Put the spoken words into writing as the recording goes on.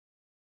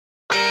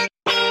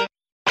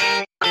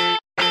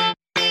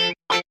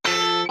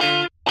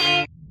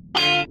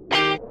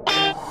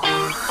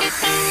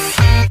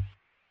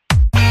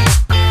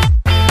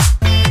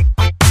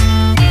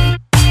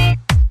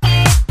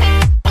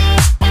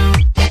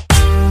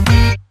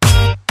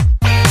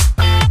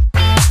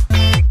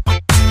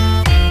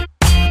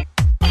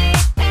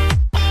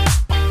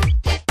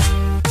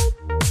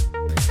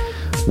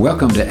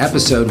Welcome to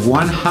episode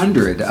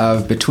 100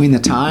 of Between the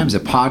Times, a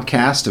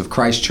podcast of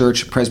Christ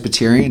Church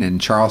Presbyterian in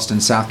Charleston,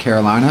 South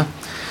Carolina.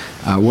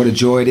 What a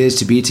joy it is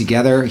to be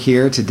together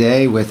here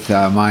today with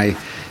my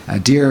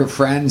dear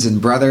friends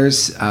and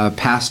brothers,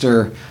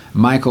 Pastor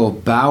Michael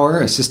Bauer,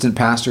 Assistant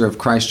Pastor of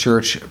Christ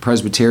Church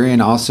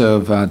Presbyterian,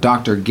 also of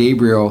Dr.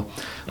 Gabriel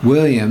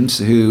Williams,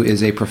 who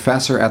is a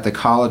professor at the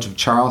College of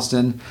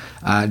Charleston.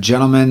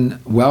 Gentlemen,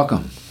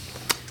 welcome.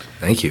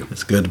 Thank you.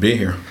 It's good to be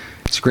here.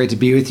 It's great to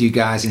be with you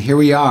guys, and here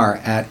we are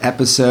at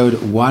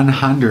episode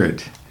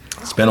 100.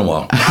 It's been a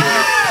while.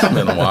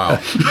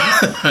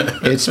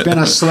 It's been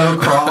a slow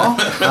crawl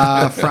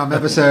from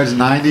episodes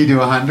 90 to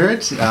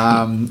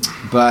 100,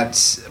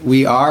 but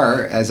we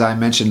are, as I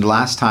mentioned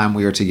last time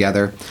we were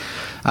together,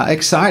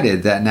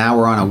 excited that now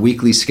we're on a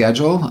weekly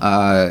schedule.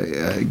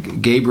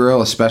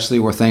 Gabriel, especially,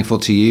 we're thankful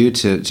to you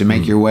to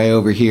make your way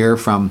over here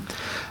from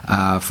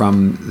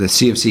the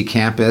CFC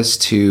campus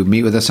to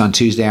meet with us on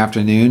Tuesday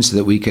afternoon so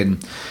that we can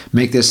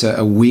make this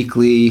a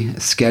weekly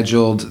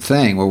scheduled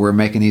thing where we're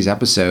making these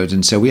episodes.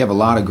 And so we have a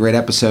lot of great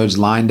episodes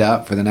lined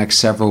up for the next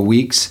several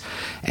weeks.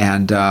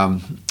 And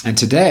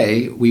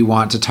today we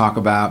want to talk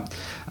about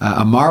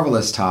a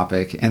marvelous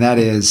topic, and that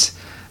is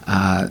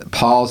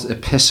Paul's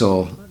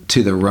epistle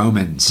to the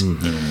Romans.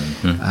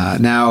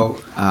 Now,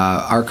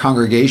 our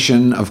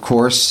congregation, of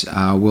course,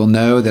 will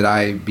know that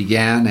I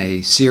began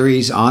a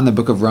series on the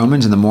book of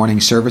Romans in the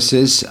morning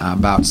services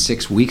about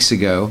 6 weeks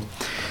ago.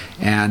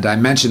 And I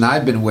mentioned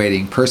I've been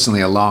waiting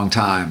personally a long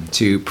time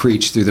to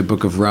preach through the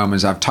book of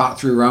Romans. I've taught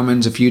through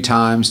Romans a few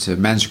times to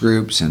men's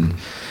groups and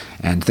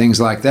things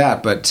like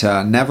that, but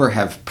never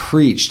have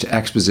preached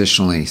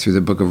expositionally through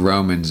the book of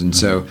Romans. And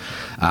so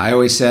I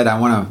always said I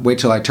want to wait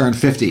till I turn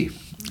 50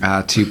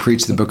 to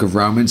preach the book of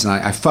Romans. And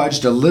I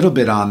fudged a little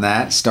bit on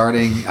that,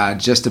 starting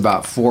just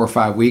about 4 or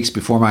 5 weeks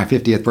before my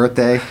 50th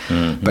birthday.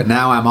 But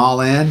now I'm all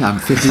in. I'm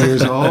 50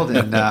 years old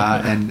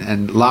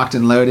and locked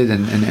and loaded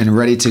and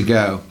ready to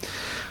go.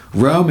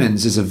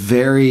 Romans is a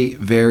very,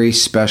 very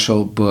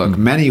special book.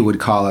 Many would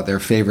call it their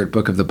favorite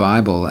book of the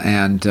Bible.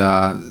 And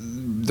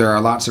there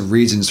are lots of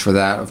reasons for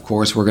that, of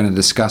course, we're going to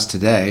discuss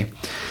today.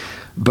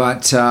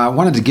 But I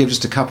wanted to give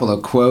just a couple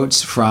of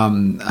quotes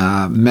from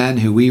men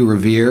who we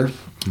revere.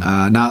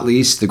 Not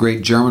least the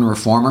great German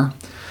reformer,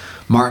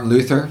 Martin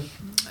Luther,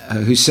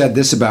 who said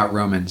this about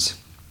Romans,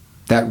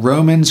 that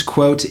Romans,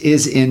 quote,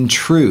 is in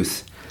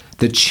truth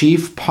the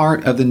chief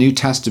part of the New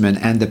Testament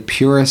and the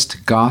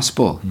purest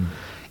gospel.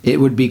 It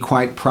would be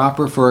quite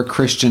proper for a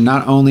Christian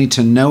not only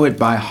to know it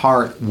by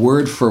heart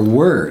word for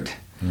word,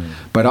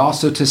 but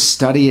also to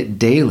study it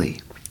daily,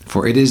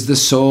 for it is the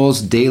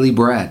soul's daily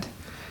bread.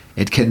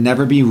 It can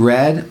never be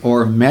read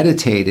or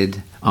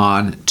meditated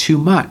on too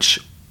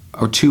much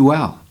or too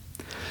well.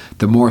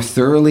 The more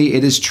thoroughly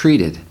it is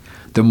treated,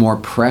 the more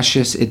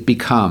precious it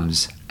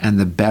becomes, and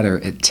the better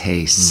it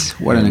tastes.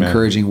 What an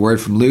encouraging word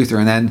from Luther.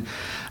 And then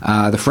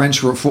the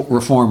French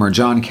reformer,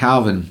 John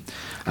Calvin,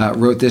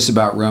 wrote this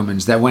about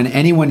Romans, that when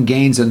anyone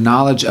gains a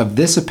knowledge of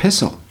this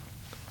epistle,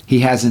 he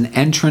has an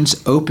entrance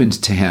opened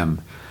to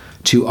him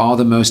to all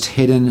the most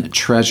hidden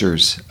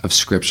treasures of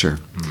Scripture.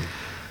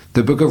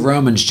 The book of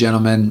Romans,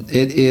 gentlemen,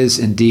 it is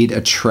indeed a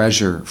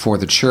treasure for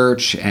the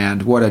church,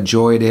 and what a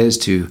joy it is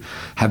to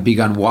have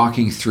begun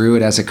walking through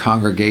it as a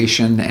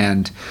congregation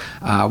and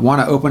want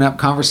to open up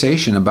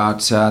conversation about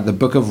the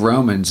book of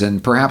Romans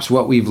and perhaps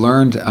what we've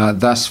learned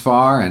thus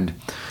far and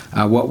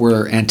what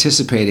we're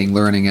anticipating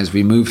learning as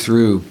we move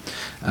through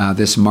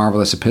this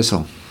marvelous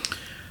epistle.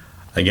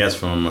 I guess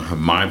from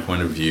my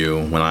point of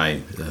view, when I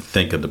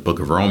think of the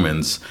book of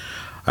Romans,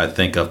 I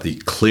think of the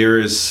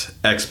clearest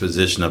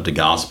exposition of the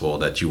gospel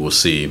that you will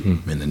see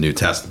in the New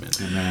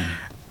Testament. Amen.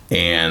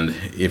 And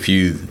if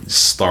you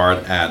start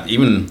at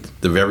even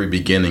the very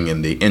beginning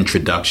in the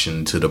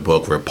introduction to the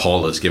book where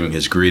Paul is giving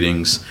his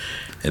greetings,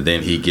 and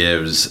then he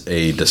gives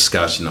a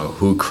discussion of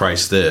who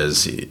Christ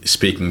is,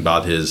 speaking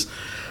about his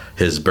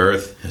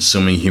birth,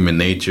 assuming human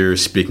nature,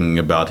 speaking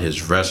about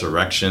his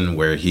resurrection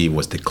where he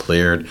was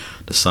declared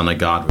the Son of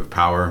God with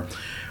power.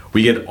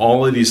 We get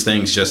all of these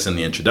things just in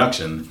the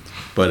introduction.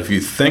 But if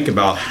you think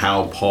about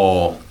how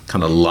Paul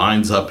kind of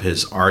lines up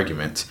his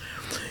argument,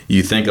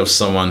 you think of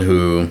someone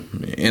who,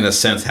 in a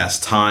sense, has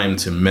time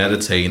to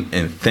meditate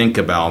and think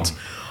about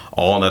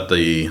all that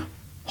the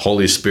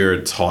Holy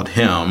Spirit taught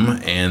him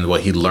and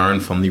what he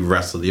learned from the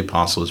rest of the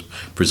apostles,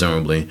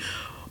 presumably.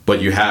 But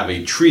you have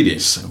a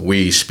treatise.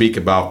 We speak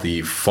about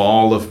the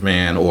fall of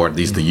man, or at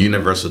least the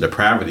universal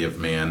depravity of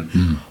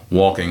man,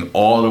 walking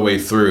all the way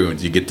through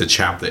to get to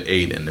chapter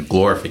 8 and the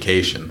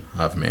glorification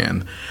of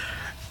man.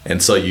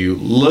 And so you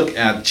look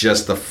at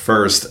just the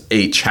first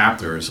 8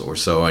 chapters or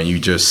so, and you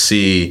just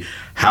see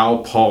how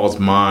Paul's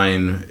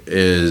mind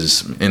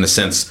is, in a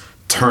sense,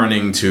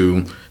 turning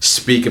to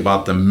speak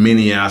about the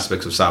many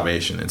aspects of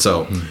salvation. And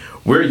so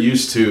we're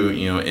used to,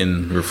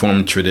 in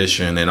Reformed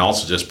tradition and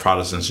also just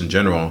Protestants in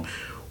general,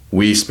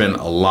 we spend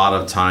a lot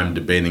of time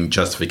debating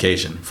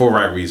justification for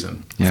right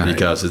reason,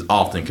 because it's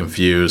often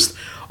confused,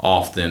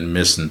 often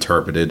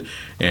misinterpreted,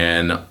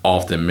 and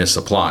often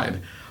misapplied.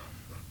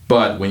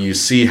 But when you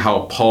see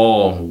how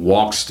Paul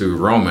walks through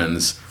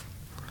Romans,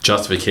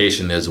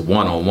 justification is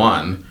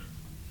 101,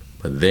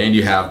 but then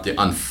you have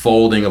the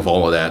unfolding of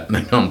all of that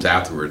that comes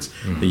afterwards.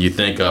 Then you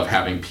think of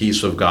having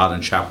peace with God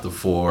in chapter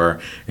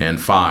 4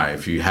 and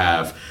 5. You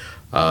have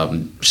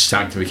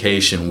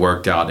sanctification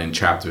worked out in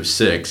chapter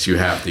 6. You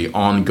have the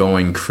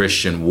ongoing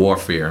Christian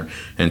warfare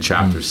in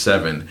chapter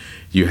 7.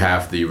 You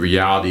have the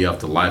reality of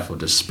the life of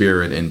the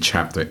Spirit in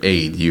chapter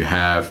 8. You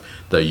have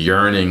the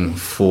yearning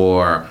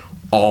for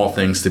all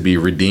things to be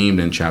redeemed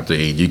in chapter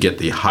 8. You get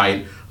the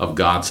height of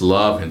God's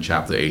love in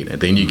chapter 8.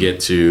 And then you get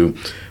to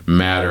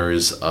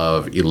matters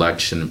of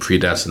election,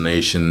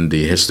 predestination,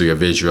 the history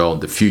of Israel,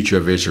 the future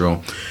of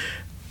Israel.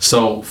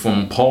 So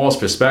from Paul's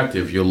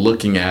perspective, you're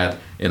looking at,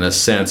 in a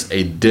sense,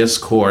 a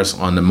discourse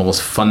on the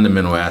most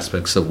fundamental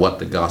aspects of what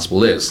the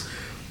gospel is.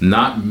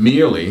 Not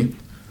merely,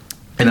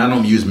 and I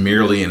don't use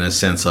merely in a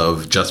sense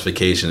of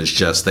justification as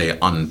just an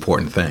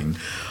unimportant thing,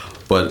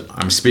 but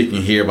I'm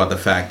speaking here about the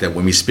fact that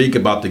when we speak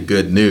about the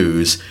good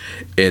news,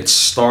 it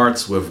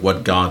starts with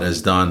what God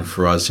has done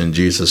for us in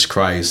Jesus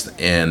Christ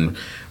and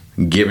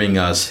giving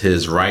us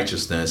his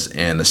righteousness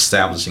and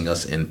establishing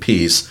us in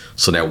peace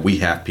so that we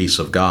have peace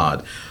with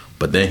God.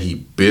 But then he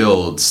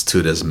builds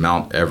to this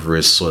Mount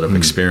Everest sort of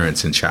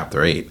experience in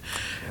chapter 8.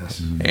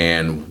 Yes.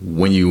 And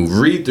when you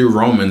read through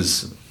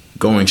Romans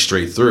going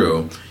straight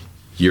through,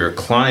 you're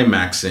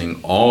climaxing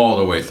all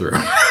the way through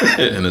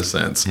in a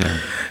sense. Yeah.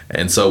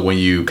 And so when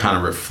you kind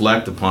of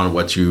reflect upon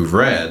what you've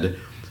read,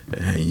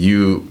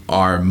 you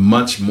are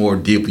much more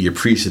deeply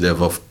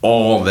appreciative of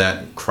all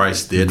that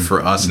Christ did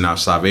for us in our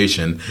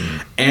salvation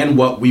and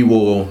what we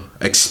will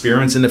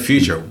experience in the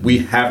future. We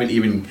haven't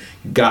even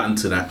gotten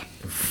to that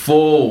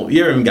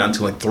you haven't even gotten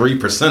to like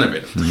 3% of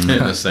it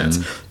in a sense,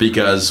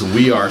 because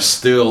we are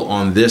still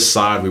on this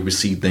side where we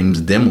see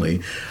things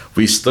dimly.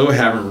 We still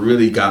haven't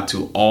really got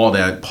to all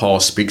that Paul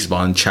speaks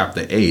about in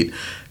chapter 8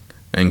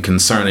 and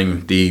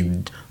concerning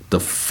the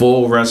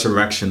full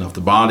resurrection of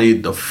the body,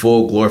 the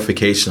full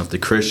glorification of the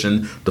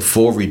Christian, the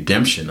full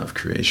redemption of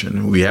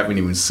creation. We haven't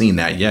even seen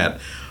that yet,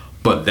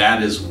 but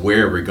that is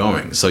where we're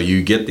going. So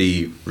you get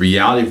the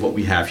reality of what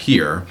we have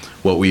here,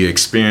 what we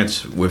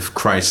experience with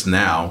Christ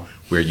now.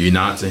 We're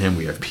united to him.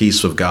 We have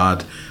peace with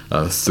God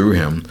through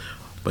him.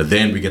 But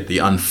then we get the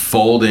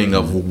unfolding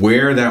of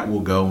where that will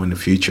go in the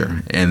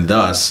future. And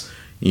thus,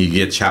 you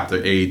get chapter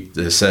 8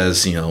 that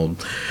says,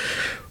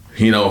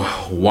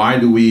 why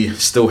do we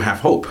still have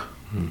hope?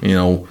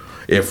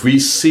 If we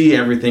see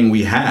everything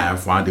we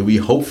have, why do we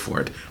hope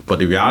for it? But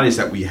the reality is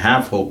that we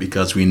have hope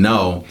because we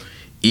know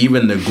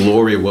even the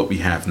glory of what we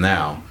have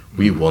now,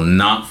 we will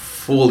not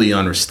fully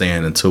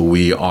understand until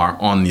we are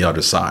on the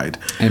other side.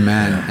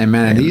 Amen.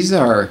 Amen. And these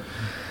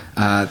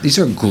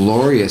are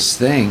glorious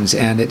things.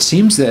 And it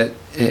seems that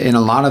in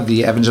a lot of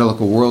the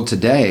evangelical world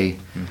today,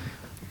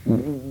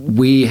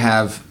 we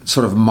have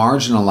sort of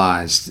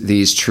marginalized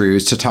these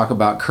truths to talk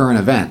about current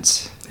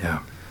events. Yeah.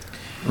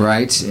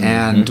 Right? Mm-hmm.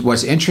 And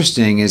what's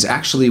interesting is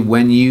actually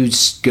when you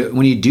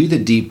do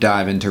the deep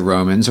dive into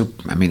Romans, or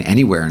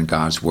anywhere in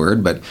God's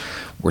Word, but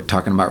we're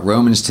talking about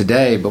Romans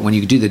today, but when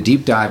you do the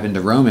deep dive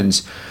into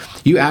Romans,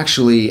 you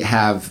actually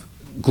have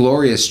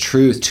glorious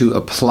truth to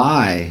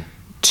apply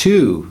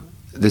to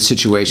the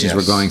situations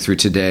we're going through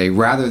today,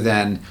 rather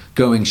than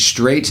going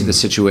straight to the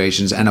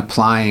situations and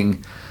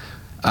applying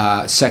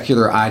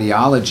secular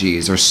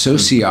ideologies or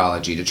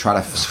sociology to try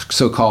to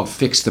so-called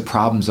fix the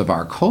problems of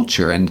our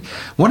culture. And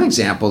one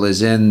example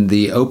is in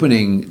the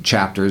opening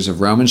chapters of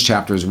Romans,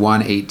 chapters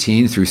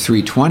 1:18 through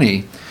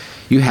 3:20,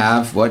 you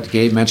have what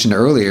Gabe mentioned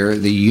earlier,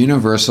 the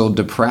universal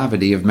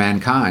depravity of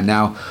mankind.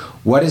 Now,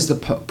 what is the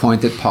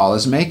point that Paul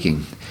is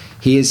making?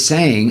 He is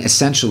saying,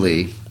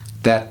 essentially,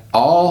 that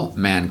all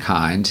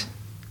mankind,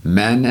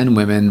 men and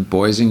women,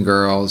 boys and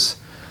girls,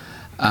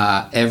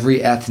 every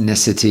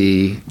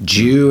ethnicity,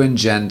 Jew and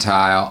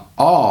Gentile,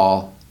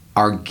 all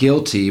are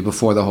guilty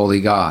before the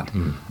holy God.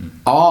 Mm-hmm.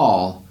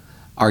 All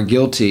are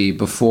guilty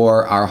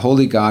before our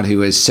holy God, who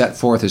has set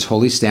forth his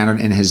holy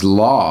standard in his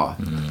law.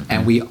 Mm-hmm.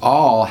 And we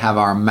all have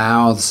our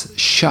mouths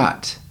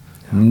shut.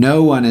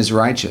 No one is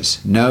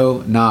righteous.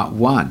 No, not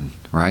one.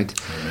 Right?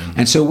 Amen.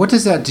 And so what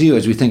does that do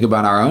as we think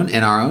about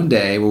in our own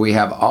day, where we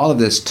have all of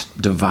this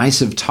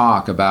divisive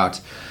talk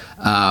about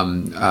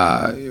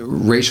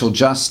racial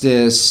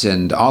justice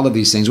and all of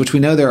these things, which we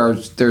know there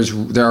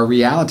are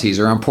realities,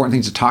 there are important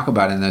things to talk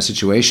about in those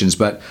situations,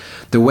 but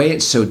the way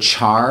it's so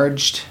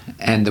charged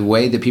and the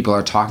way that people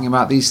are talking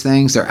about these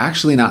things, they're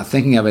actually not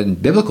thinking of it in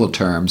biblical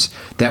terms,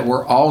 that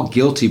we're all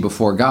guilty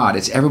before God.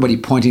 It's everybody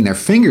pointing their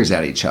fingers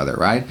at each other,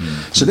 right?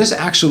 Mm-hmm. So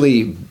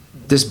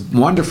this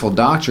wonderful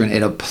doctrine,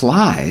 it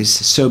applies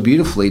so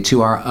beautifully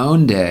to our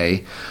own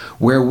day,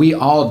 where we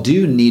all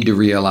do need to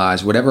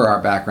realize, whatever our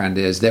background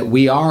is, that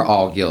we are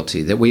all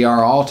guilty, that we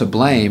are all to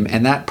blame,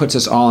 and that puts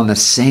us all on the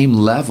same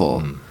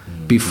level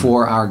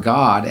before our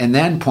God, and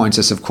then points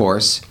us, of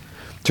course,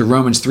 to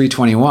Romans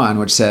 3:21,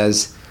 which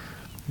says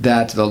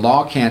that the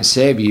law can't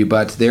save you,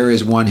 but there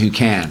is one who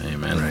can.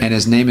 Amen. And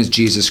his name is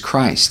Jesus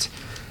Christ,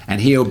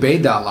 and he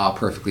obeyed that law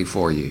perfectly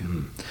for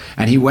you.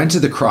 And he went to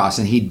the cross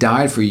and he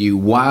died for you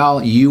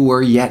while you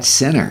were yet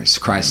sinners.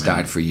 Christ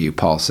died for you,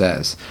 Paul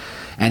says.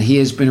 And he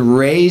has been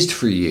raised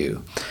for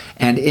you.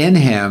 And in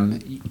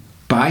him,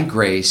 by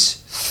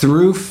grace,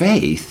 through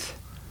faith,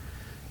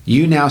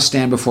 you now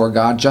stand before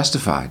God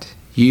justified.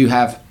 You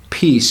have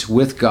peace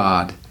with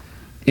God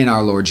in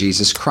our Lord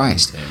Jesus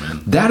Christ.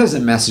 Amen. That is a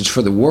message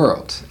for the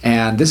world.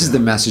 And this is the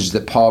message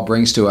that Paul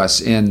brings to us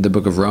in the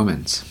book of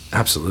Romans.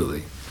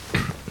 Absolutely.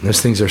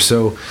 Those things are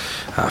so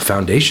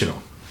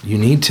foundational. You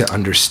need to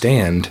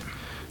understand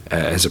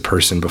as a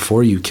person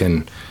before you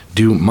can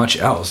do much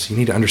else. You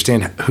need to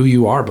understand who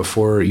you are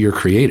before your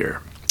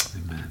Creator.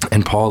 Amen.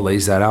 And Paul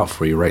lays that out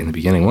for you right in the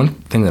beginning. One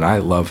thing that I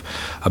love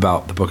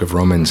about the book of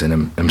Romans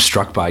and am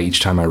struck by each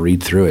time I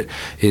read through it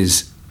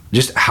is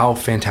just how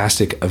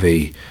fantastic of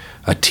a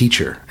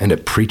teacher and a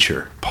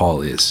preacher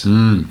Paul is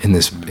in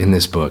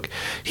this book.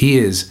 He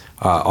is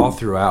all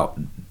throughout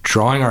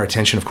drawing our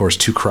attention, of course,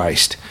 to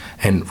Christ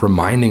and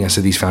reminding us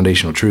of these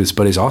foundational truths,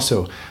 but is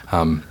also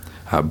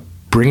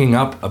bringing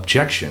up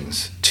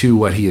objections to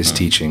what he is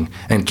teaching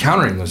and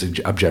countering those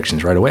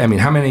objections right away. I mean,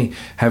 how many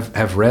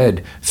have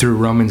read through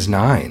Romans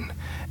 9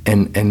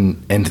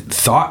 and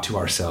thought to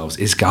ourselves,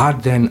 is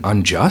God then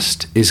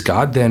unjust? Is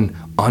God then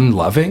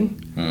unloving?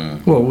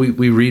 Well,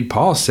 we read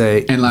Paul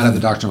say... In light of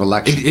the doctrine of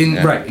election.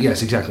 Right,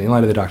 yes, exactly. In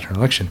light of the doctrine of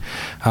election.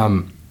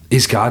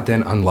 Is God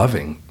then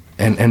unloving?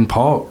 And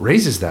Paul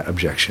raises that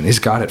objection. Is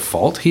God at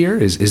fault here?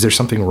 Is there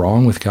something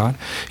wrong with God?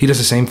 He does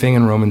the same thing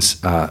in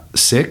Romans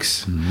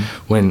 6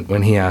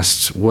 when he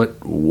asks,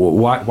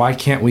 why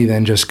can't we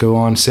then just go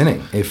on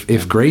sinning?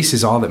 If grace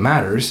is all that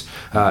matters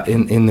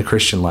in the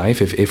Christian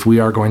life, if we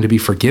are going to be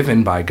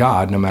forgiven by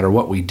God no matter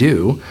what we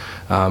do,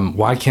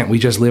 why can't we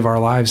just live our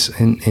lives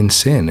in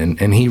sin?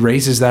 And he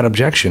raises that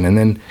objection and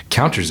then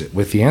counters it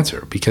with the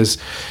answer, because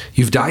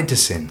you've died to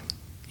sin.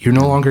 You're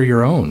no longer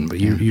your own, but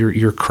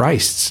you're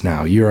Christ's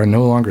now. You are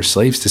no longer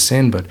slaves to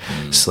sin, but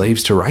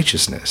slaves to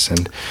righteousness.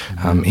 And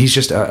he's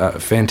just a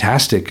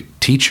fantastic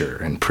teacher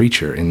and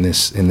preacher in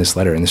this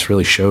letter, and this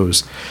really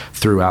shows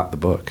throughout the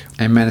book.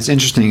 Amen. It's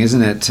interesting,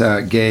 isn't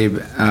it, Gabe?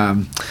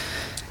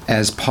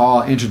 As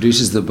Paul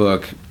introduces the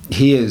book,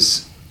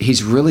 he's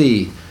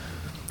really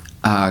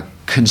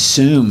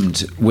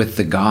consumed with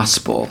the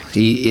gospel.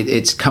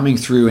 It's coming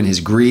through in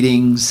his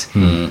greetings.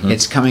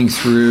 It's coming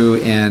through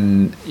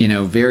in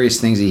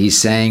various things that he's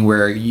saying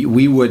where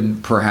we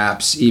wouldn't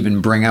perhaps even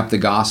bring up the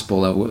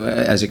gospel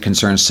as it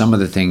concerns some of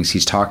the things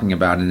he's talking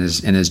about in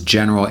his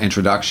general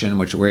introduction,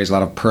 where he has a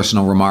lot of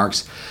personal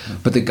remarks.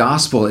 But the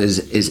gospel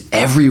is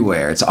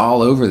everywhere. It's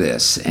all over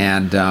this,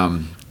 and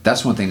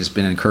that's one thing that's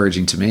been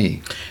encouraging to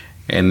me.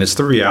 And it's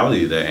the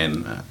reality that,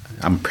 and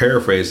I'm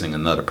paraphrasing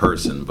another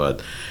person,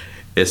 but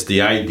it's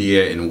the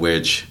idea in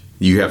which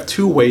you have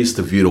two ways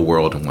to view the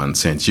world in one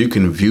sense. You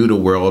can view the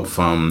world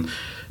from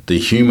the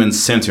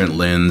human-centered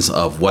lens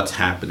of what's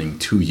happening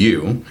to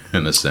you,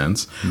 in a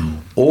sense,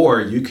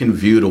 or you can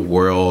view the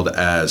world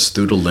as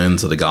through the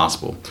lens of the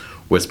gospel,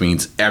 which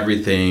means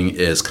everything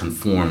is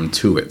conformed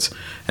to it.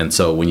 And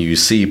so when you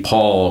see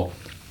Paul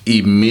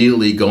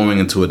immediately going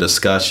into a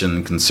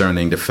discussion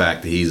concerning the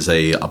fact that he's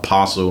a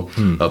apostle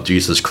of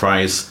Jesus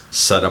Christ,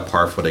 set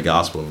apart for the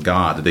gospel of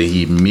God, that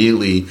he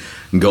immediately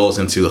goes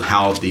into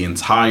how the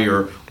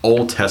entire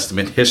Old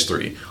Testament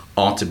history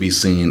ought to be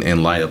seen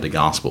in light of the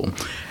gospel.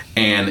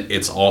 And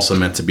it's also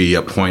meant to be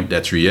a point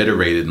that's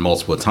reiterated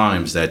multiple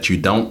times, that you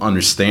don't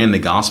understand the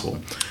gospel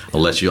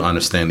unless you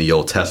understand the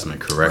Old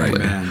Testament correctly.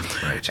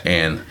 Right.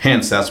 And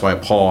hence, that's why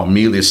Paul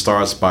immediately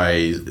starts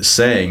by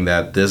saying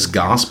that this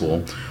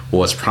gospel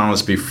was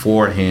promised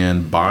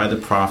beforehand by the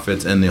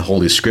prophets and the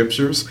Holy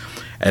Scriptures.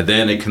 And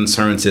then it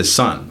concerns his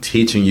son,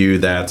 teaching you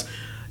that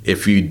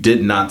if you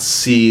did not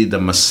see the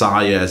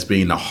Messiah as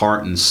being the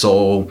heart and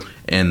soul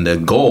and the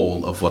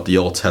goal of what the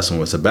Old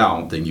Testament was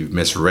about, then you've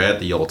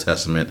misread the Old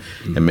Testament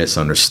and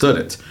misunderstood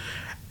it.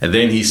 And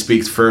then he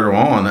speaks further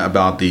on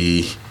about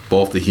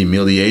both the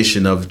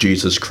humiliation of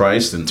Jesus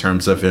Christ in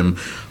terms of him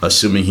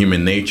assuming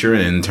human nature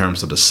and in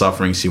terms of the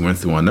sufferings he went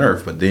through on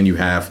earth. But then you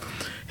have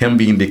him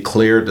being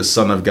declared the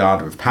Son of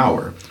God with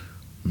power,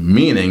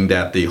 meaning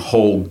that the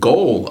whole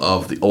goal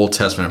of the Old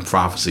Testament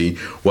prophecy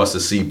was to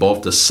see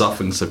both the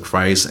sufferings of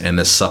Christ and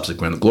the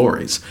subsequent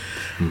glories.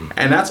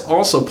 And that's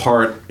also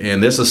part,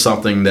 and this is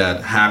something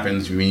that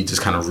happens when you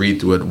just kind of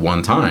read through it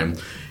one time.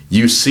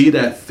 You see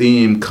that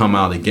theme come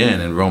out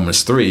again in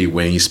Romans 3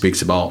 when he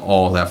speaks about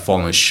all have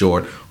fallen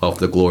short of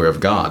the glory of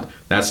God.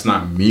 That's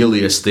not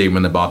merely a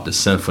statement about the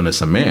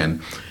sinfulness of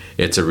man.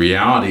 It's a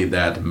reality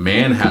that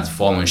man has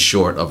fallen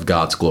short of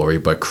God's glory,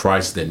 but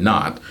Christ did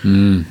not.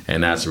 And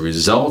as a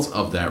result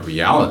of that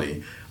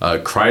reality,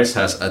 Christ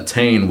has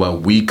attained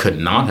what we could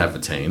not have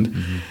attained.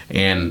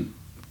 And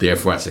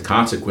therefore, as a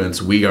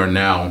consequence, we are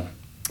now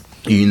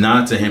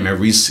united to him and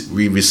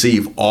we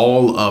receive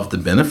all of the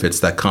benefits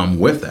that come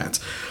with that.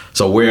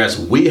 So whereas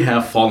we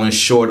have fallen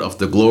short of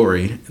the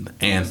glory,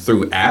 and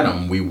through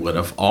Adam we would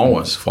have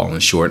always fallen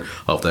short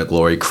of that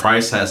glory,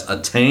 Christ has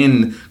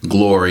attained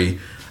glory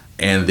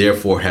and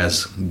therefore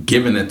has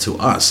given it to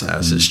us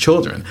as his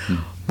children.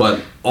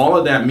 But all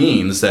of that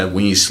means that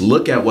when you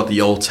look at what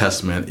the Old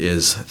Testament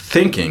is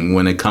thinking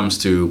when it comes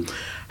to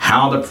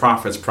how the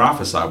prophets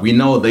prophesied, we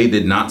know they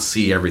did not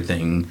see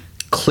everything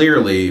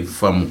clearly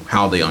from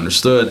how they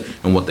understood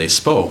and what they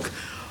spoke.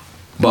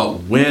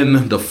 But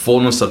when the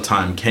fullness of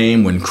time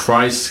came, when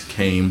Christ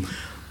came,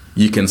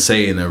 you can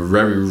say in a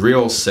very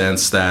real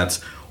sense that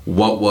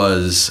what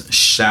was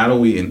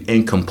shadowy and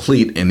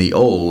incomplete in the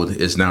old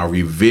is now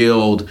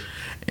revealed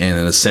and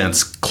in a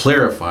sense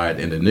clarified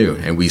in the new.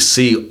 And we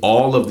see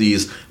all of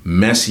these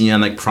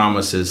messianic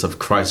promises of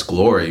Christ's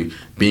glory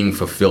being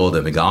fulfilled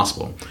in the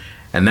gospel.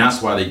 And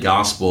that's why the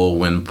gospel,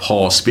 when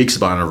Paul speaks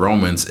about it in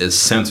Romans, is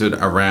centered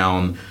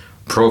around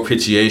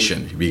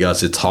propitiation,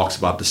 because it talks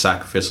about the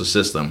sacrificial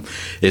system.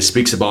 It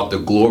speaks about the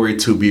glory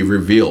to be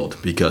revealed,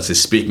 because it's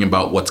speaking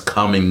about what's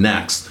coming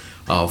next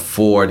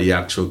for the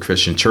actual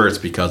Christian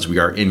church, because we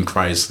are in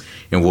Christ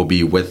and will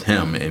be with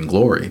him in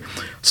glory.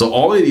 So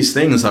all of these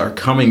things are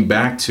coming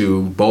back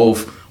to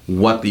both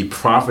what the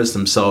prophets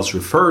themselves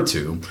refer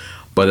to,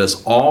 but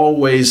it's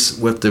always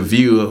with the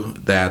view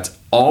that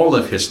all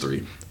of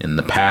history in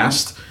the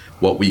past,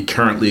 what we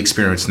currently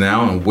experience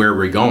now, and where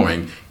we're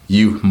going,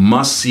 you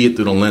must see it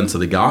through the lens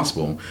of the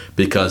gospel,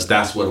 because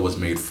that's what it was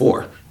made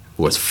for. It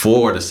was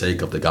for the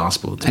sake of the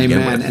gospel to begin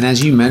Amen. with. And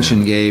as you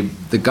mentioned, Gabe,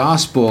 the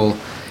gospel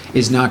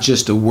is not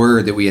just a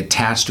word that we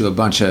attach to a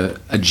bunch of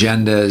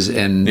agendas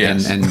and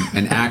Yes.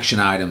 and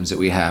action items that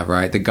we have,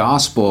 right? The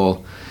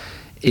gospel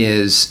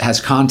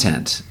has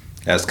content.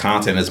 As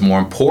content is more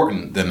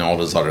important than all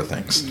those other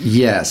things.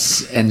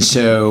 Yes. And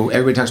so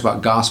everybody talks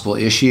about gospel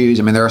issues.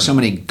 I mean, there are so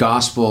many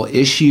gospel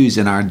issues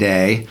in our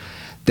day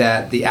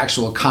that the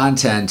actual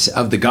content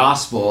of the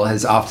gospel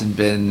has often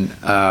been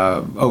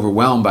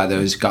overwhelmed by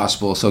those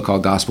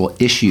so-called gospel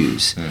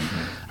issues.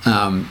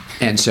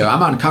 And so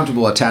I'm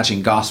uncomfortable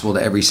attaching gospel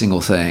to every single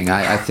thing.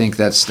 I think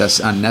that's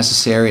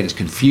unnecessary and it's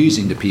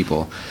confusing to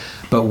people.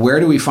 But where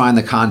do we find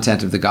the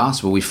content of the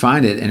gospel? We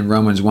find it in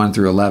Romans 1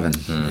 through 11.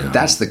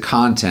 That's the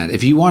content.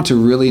 If you want to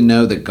really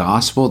know the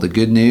gospel, the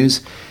good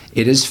news,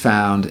 it is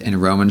found in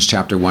Romans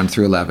chapter 1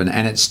 through 11.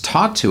 And it's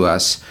taught to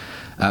us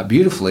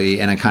beautifully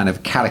in a kind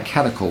of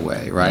catechetical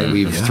way, right?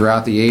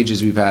 Throughout the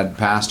ages, we've had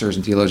pastors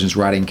and theologians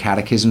writing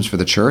catechisms for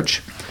the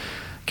church.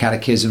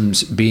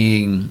 Catechisms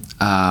being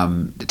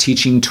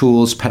teaching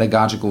tools,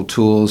 pedagogical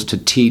tools to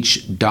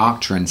teach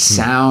doctrine,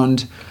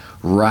 sound,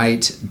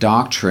 right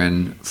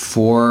doctrine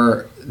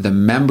for the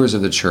members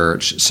of the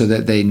church, so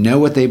that they know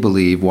what they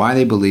believe, why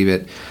they believe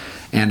it,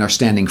 and are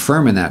standing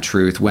firm in that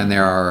truth when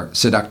there are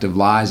seductive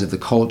lies of the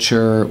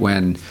culture,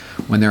 when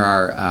there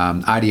are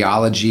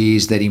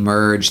ideologies that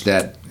emerge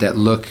that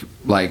look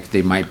like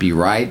they might be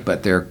right,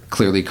 but they're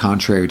clearly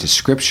contrary to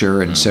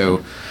Scripture. And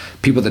so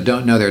people that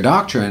don't know their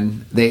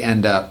doctrine, they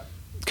end up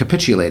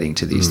capitulating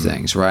to these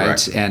things, right?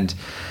 Correct.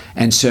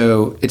 And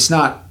so it's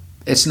not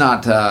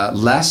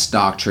less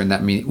doctrine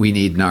that we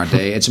need in our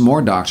day. It's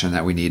more doctrine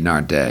that we need in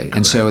our day.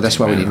 And so that's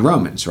why we need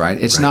Romans,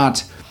 right? It's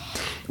not,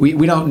 we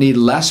don't need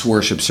less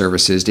worship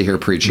services to hear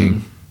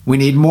preaching. We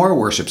need more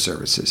worship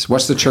services.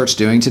 What's the church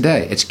doing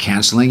today? It's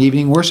canceling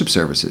evening worship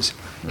services.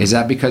 Is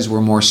that because we're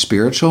more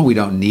spiritual? We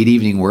don't need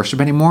evening worship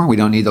anymore? We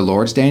don't need the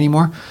Lord's Day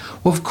anymore?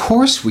 Well, of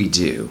course we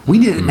do. We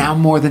need it now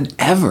more than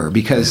ever,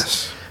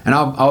 because, and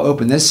I'll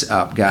open this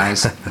up,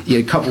 guys.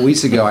 A couple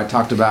weeks ago, I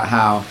talked about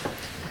how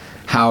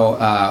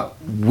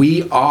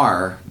we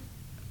are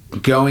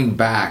going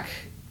back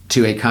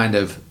to a kind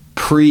of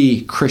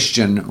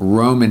pre-Christian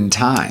Roman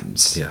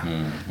times.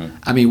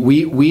 I mean,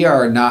 we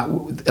are not.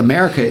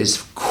 America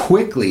is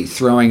quickly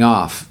throwing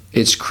off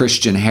its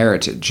Christian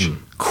heritage.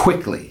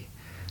 Quickly,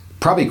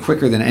 probably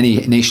quicker than any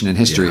nation in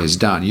history has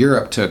done.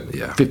 Europe took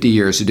 50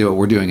 years to do what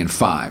we're doing in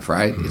 5.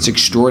 Right? It's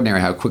extraordinary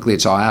how quickly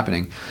it's all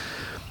happening.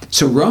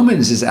 So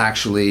Romans is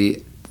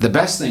actually the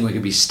best thing we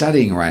could be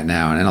studying right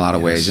now in a lot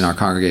of ways in our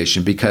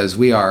congregation, because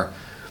we are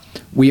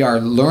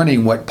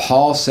learning what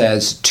Paul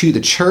says to the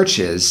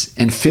churches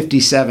in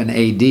 57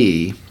 AD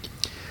in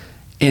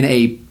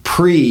a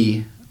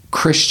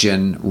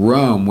pre-Christian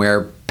Rome,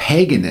 where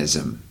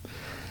paganism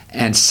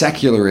and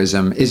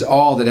secularism is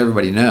all that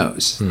everybody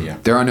knows.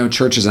 There are no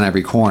churches on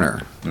every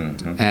corner.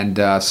 And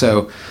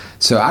so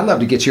I'd love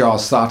to get your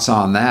all's thoughts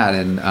on that,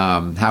 and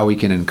how we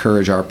can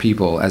encourage our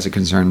people as it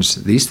concerns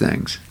these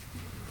things.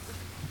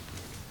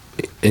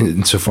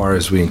 Insofar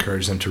as we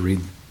encourage them to read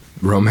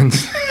Romans,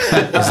 is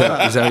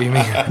that what you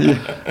mean?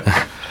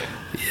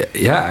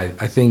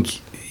 I think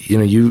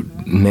you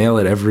nail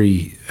it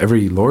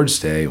every Lord's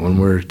Day when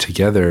we're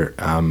together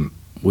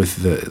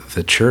with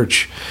the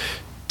church,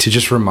 to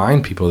just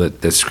remind people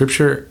that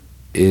Scripture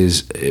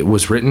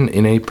was written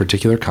in a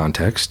particular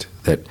context,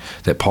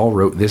 that Paul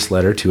wrote this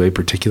letter to a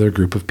particular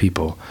group of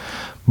people,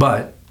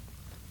 but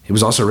it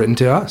was also written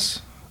to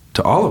us,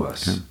 to all of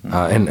us,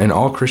 and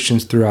all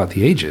Christians throughout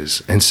the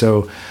ages. And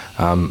so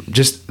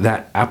just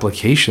that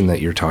application that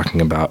you're talking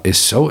about is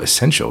so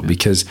essential,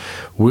 because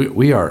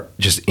we are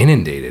just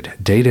inundated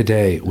day to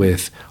day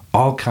with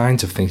all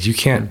kinds of things. You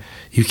can't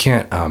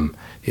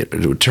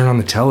turn on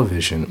the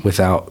television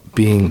without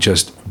being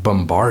just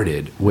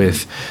bombarded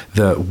with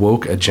the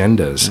woke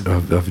agendas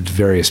of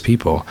various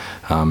people.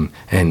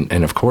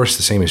 And of course,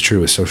 the same is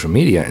true with social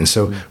media. And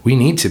so we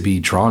need to be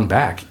drawn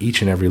back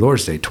each and every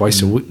Lord's Day,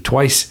 twice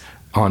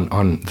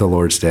on the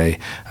Lord's Day,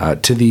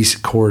 to these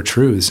core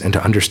truths, and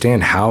to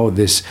understand how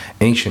this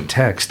ancient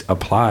text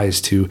applies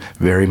to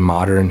very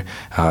modern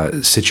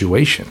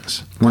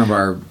situations. One of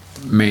our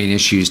main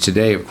issues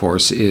today, of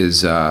course,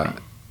 is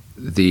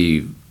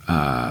the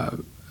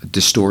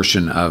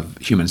distortion of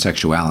human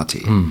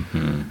sexuality,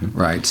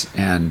 right?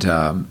 And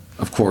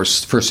of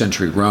course, first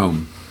century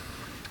Rome,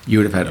 you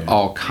would have had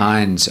all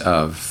kinds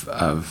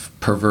of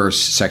perverse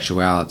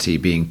sexuality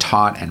being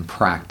taught and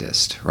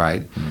practiced,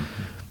 right?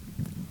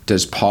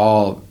 Does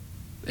Paul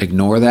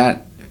ignore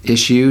that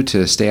issue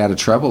to stay out of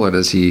trouble, or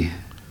does he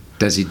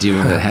deal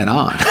with it head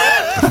on?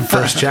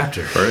 First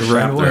chapter.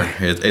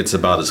 It's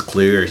about as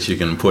clear as you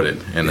can put it,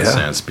 in a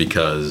sense,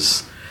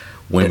 because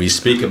when we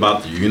speak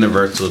about the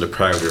universal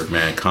depravity of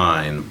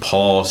mankind,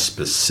 Paul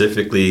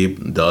specifically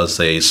does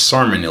a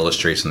sermon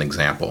illustration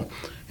example,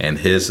 and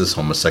his is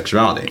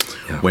homosexuality.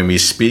 Yeah. When we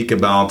speak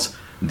about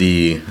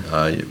the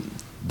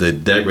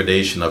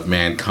degradation of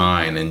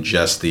mankind and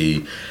just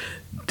the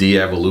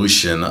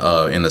de-evolution,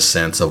 in a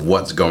sense, of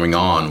what's going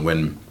on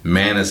when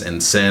man is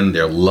in sin,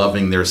 they're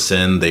loving their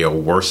sin, they are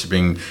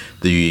worshiping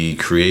the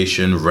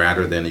creation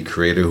rather than the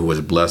creator who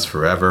is blessed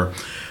forever.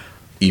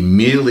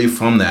 Immediately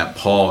from that,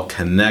 Paul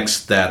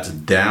connects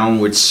that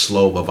downward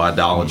slope of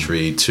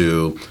idolatry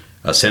to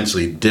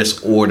essentially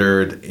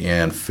disordered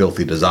and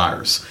filthy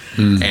desires.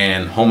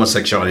 And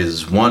homosexuality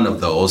is one of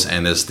those,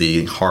 and is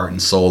the heart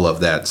and soul of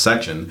that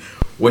section,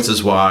 which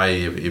is why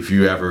if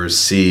you ever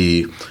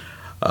see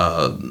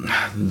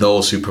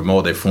those who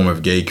promote a form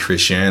of gay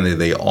Christianity,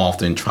 they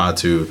often try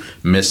to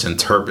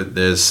misinterpret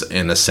this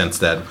in the sense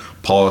that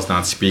Paul is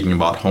not speaking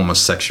about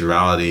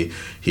homosexuality.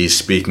 He's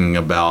speaking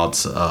about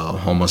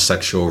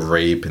homosexual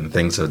rape and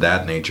things of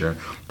that nature.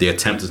 They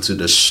attempted to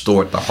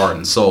distort the heart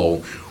and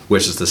soul,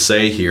 which is to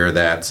say here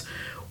that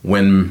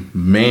when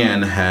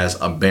man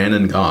has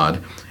abandoned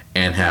God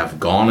and have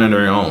gone on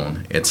their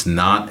own, it's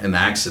not an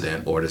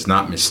accident, or it's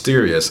not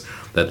mysterious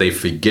that they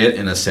forget,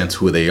 in a sense,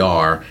 who they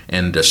are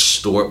and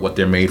distort what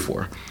they're made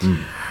for.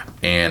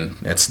 And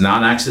it's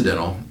not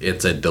accidental.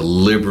 It's a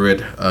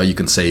deliberate, you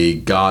can say,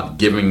 God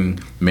giving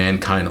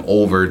mankind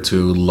over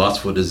to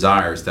lustful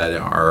desires that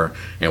are,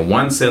 in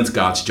one sense,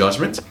 God's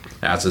judgment.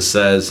 As it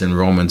says in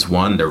Romans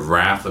 1, the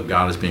wrath of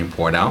God is being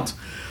poured out.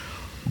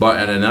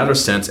 But in another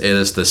sense, it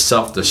is the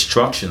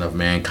self-destruction of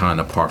mankind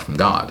apart from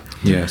God.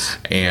 Yes.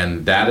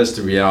 And that is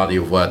the reality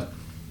of what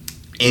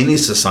any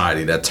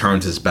society that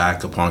turns its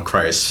back upon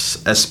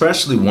Christ,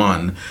 especially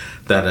one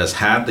that has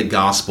had the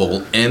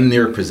gospel in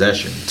their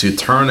possession, to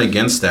turn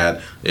against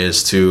that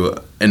is to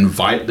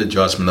invite the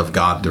judgment of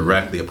God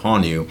directly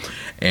upon you,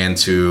 and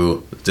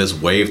to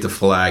just wave the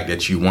flag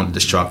that you want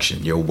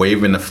destruction. You're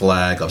waving the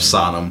flag of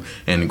Sodom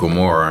and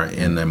Gomorrah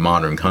in a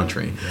modern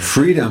country.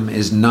 Freedom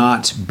is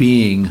not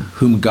being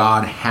whom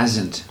God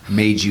hasn't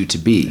made you to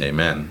be.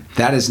 Amen.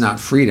 That is not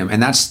freedom.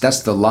 And that's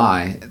the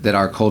lie that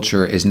our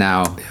culture is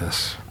now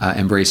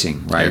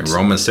embracing, right? And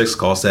Romans 6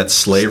 calls that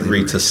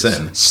slavery to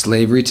sin.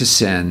 Slavery to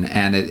sin.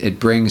 And it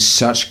brings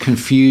such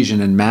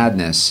confusion and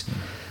madness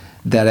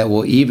that it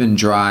will even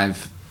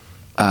drive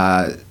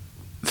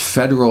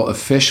federal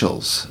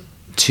officials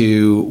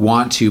to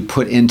want to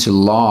put into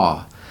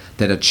law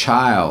that a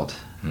child,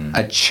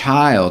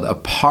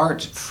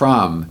 apart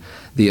from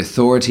the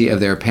authority of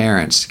their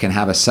parents, can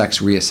have a sex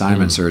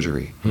reassignment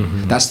surgery.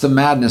 That's the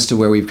madness to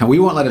where we've come. We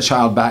won't let a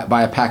child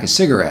buy a pack of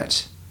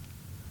cigarettes,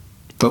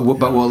 but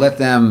we'll let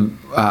them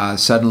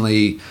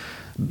suddenly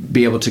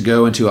be able to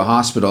go into a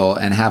hospital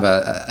and have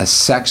a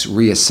sex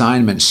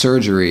reassignment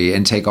surgery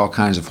and take all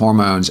kinds of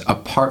hormones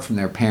apart from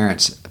their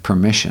parents'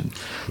 permission.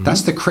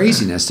 That's the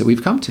craziness that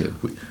we've come to.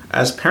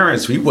 As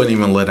parents, we wouldn't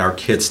even let our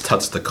kids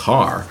touch the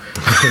car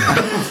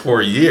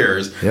for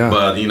years. Yeah.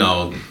 But,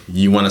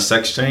 you want a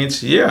sex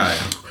change? Yeah.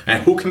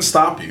 And who can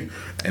stop you?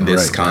 And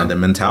this kind of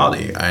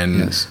mentality.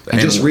 And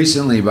just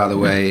recently, by the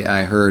way,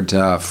 I heard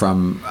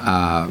from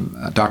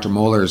Dr.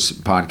 Mohler's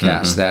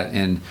podcast that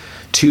in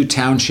 2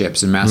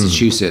 townships in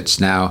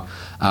Massachusetts now,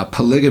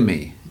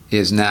 polygamy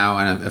is now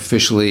an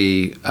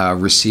officially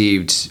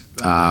received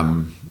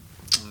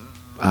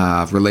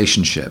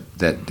relationship,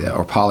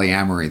 or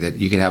polyamory, that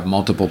you could have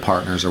multiple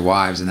partners or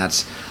wives, and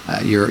that's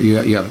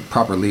you have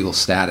proper legal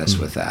status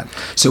with that.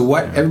 So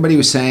what everybody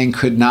was saying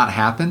could not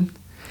happen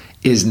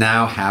is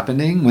now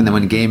happening.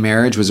 When gay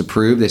marriage was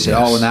approved, they said,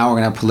 "Oh, well, now we're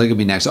going to have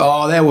polygamy next."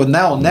 Oh, that will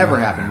never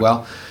happen.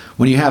 Well,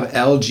 when you have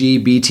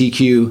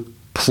LGBTQ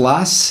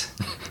plus,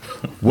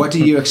 what do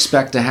you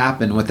expect to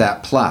happen with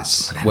that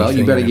plus? Well,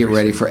 you better get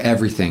ready for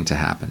everything to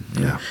happen.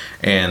 Yeah.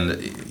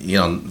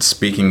 And,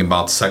 speaking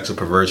about sexual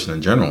perversion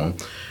in general,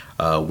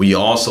 we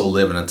also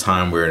live in a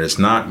time where it's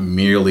not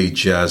merely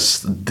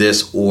just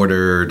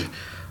disordered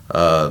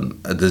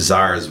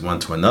desires one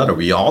to another.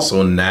 We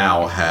also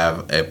now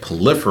have a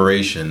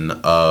proliferation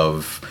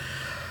of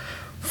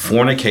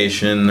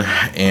fornication,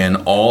 and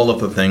all of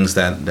the things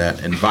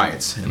that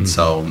invites. And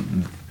so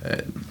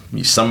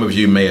some of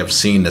you may have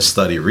seen the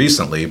study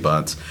recently,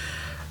 but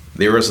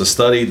there was a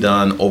study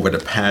done over the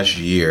past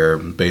year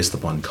based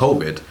upon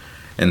COVID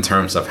in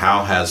terms of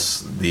how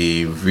has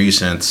the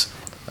recent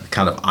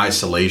kind of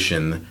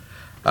isolation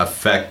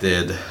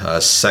affected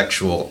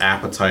sexual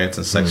appetites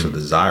and sexual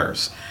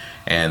desires.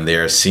 And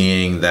they're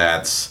seeing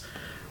that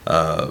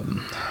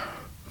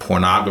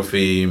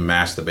pornography,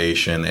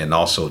 masturbation, and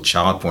also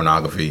child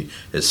pornography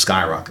is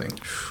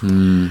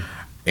skyrocketing.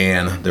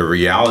 And the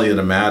reality of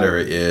the matter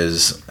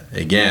is,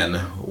 again,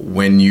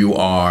 when you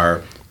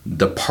are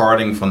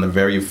departing from the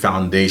very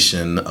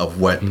foundation of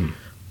what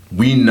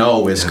we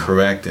know is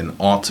correct and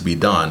ought to be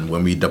done,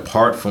 when we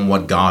depart from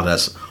what God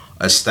has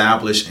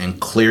established and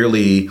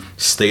clearly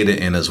stated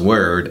in His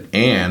Word,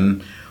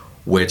 and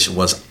which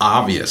was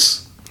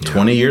obvious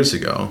 20 years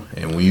ago,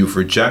 and when you've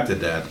rejected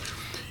that,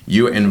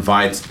 you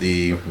invite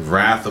the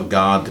wrath of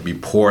God to be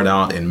poured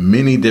out in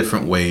many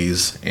different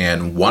ways,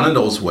 and one of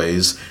those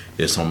ways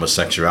is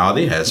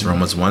homosexuality, as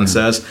Romans 1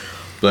 says.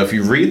 But if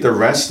you read the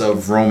rest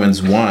of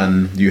Romans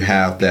 1, you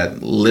have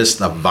that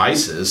list of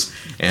vices,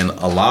 and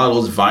a lot of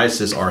those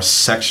vices are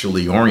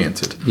sexually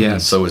oriented.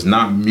 Yes. So it's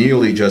not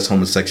merely just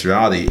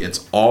homosexuality,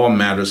 it's all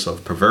matters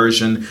of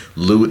perversion,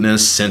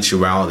 lewdness,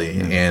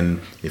 sensuality.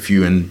 And if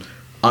you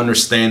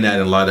understand that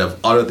in light of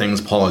other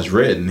things Paul has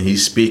written,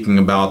 he's speaking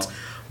about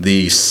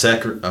the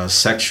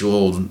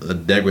sexual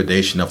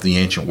degradation of the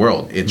ancient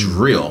world. It's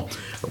real.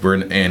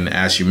 And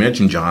as you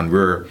mentioned, John,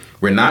 we're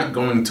not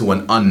going to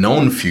an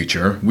unknown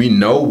future. We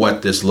know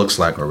what this looks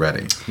like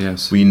already.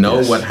 Yes. We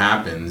know what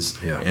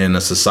happens in a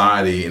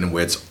society in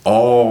which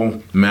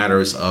all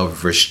matters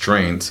of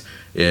restraint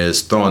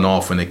is thrown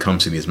off when it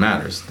comes to these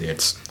matters.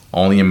 It's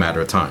only a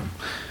matter of time.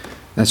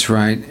 That's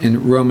right.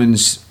 In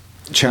Romans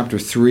chapter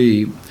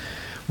 3,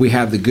 we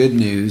have the good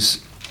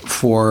news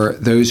for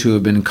those who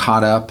have been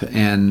caught up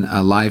in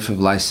a life of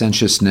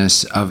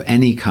licentiousness of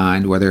any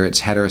kind, whether it's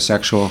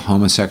heterosexual,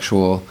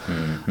 homosexual,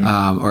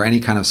 or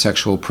any kind of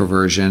sexual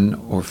perversion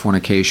or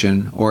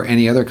fornication, or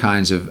any other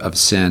kinds of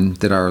sin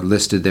that are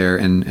listed there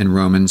in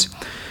Romans.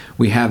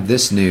 We have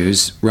this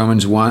news,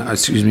 Romans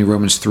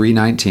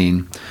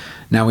 3:19.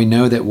 Now we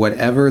know that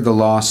whatever the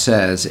law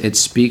says, it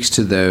speaks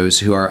to those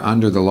who are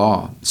under the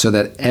law, so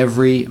that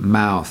every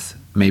mouth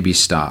may be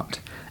stopped,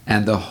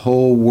 and the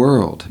whole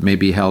world may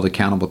be held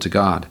accountable to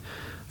God.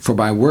 For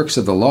by works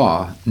of the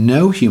law,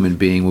 no human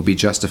being will be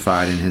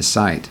justified in his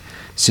sight,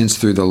 since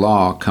through the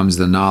law comes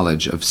the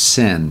knowledge of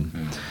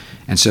sin.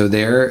 And so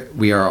there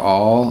we are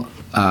all,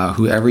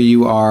 whoever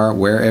you are,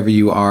 wherever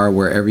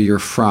you're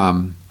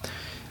from,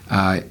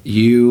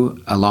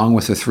 you, along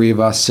with the three of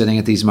us sitting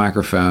at these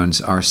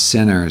microphones, are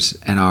sinners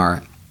and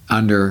are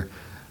under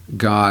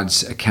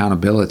God's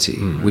accountability.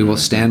 We will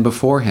stand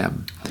before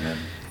Him.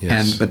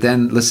 Yes. But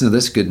then listen to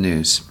this good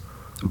news.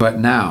 But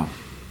now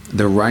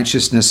the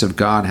righteousness of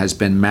God has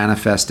been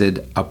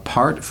manifested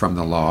apart from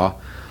the law,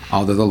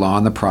 although the law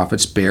and the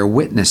prophets bear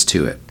witness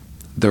to it.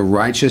 The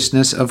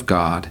righteousness of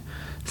God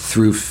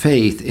through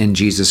faith in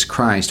Jesus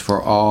Christ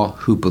for all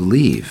who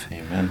believe.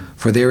 Amen.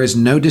 For there is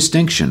no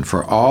distinction,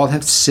 for all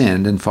have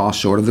sinned and fall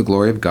short of the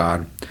glory of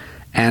God,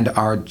 and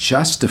are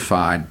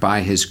justified by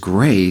His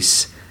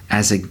grace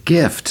as a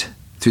gift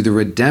through the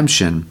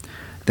redemption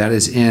that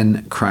is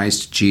in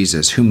Christ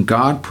Jesus, whom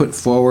God put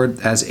forward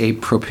as a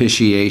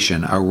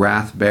propitiation, a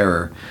wrath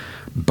bearer,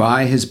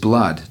 by His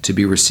blood to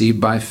be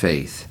received by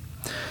faith.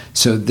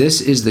 So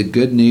this is the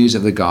good news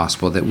of the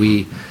gospel that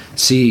we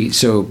see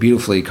so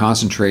beautifully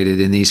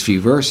concentrated in these few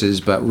verses,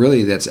 but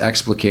really that's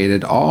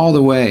explicated all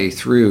the way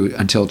through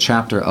until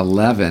chapter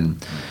 11.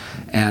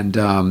 And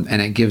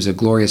it gives a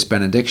glorious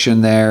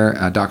benediction there,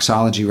 a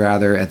doxology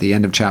rather, at the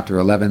end of chapter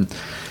 11.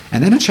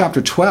 And then in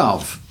chapter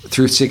 12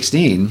 through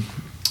 16,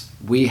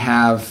 we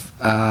have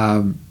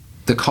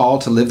the call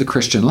to live the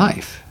Christian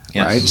life,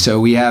 right? So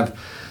we have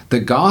the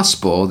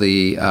gospel,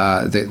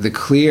 the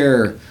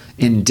clear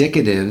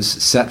indicatives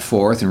set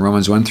forth in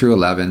Romans 1 through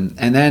 11.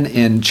 And then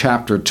in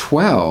chapter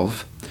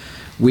 12,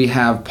 we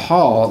have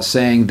Paul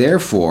saying,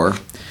 therefore,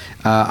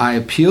 I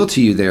appeal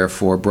to you,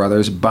 therefore,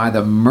 brothers, by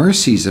the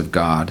mercies of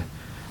God,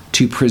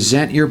 to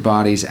present your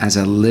bodies as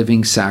a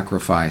living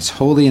sacrifice,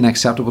 holy and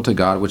acceptable to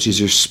God, which is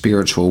your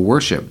spiritual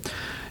worship.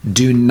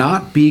 Do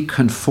not be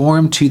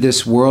conformed to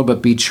this world,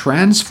 but be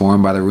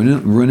transformed by the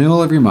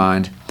renewal of your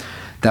mind,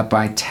 that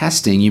by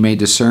testing you may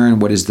discern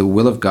what is the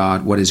will of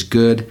God, what is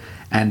good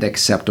and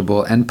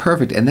acceptable and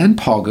perfect. And then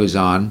Paul goes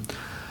on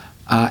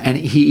and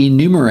he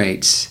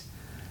enumerates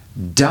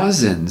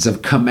dozens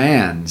of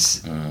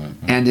commands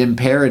and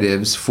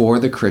imperatives for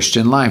the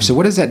Christian life. So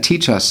what does that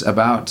teach us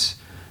about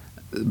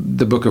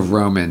the book of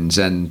Romans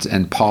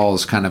and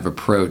Paul's kind of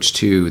approach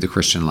to the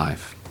Christian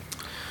life?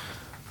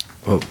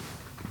 Well,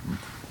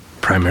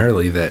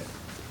 primarily that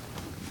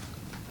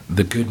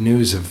the good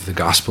news of the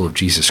gospel of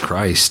Jesus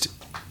Christ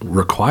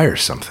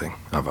requires something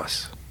of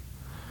us.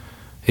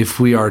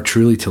 If we are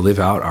truly to live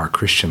out our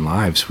Christian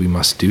lives, we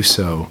must do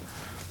so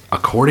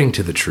according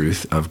to the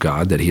truth of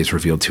God that He has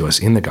revealed to us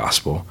in the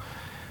gospel,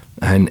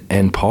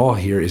 And Paul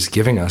here is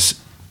giving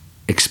us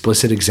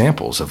explicit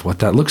examples of what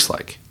that looks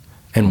like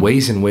and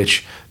ways in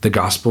which the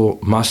gospel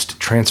must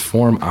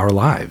transform our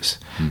lives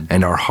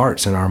and our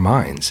hearts and our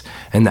minds,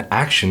 and the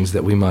actions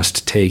that we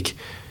must take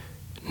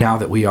now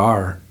that we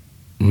are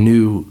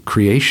new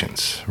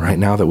creations, right?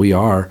 Now that we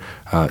are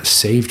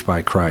saved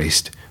by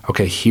Christ,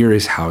 okay, here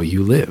is how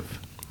you live.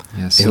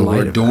 Yes, so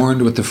we're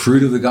adorned with the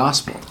fruit of the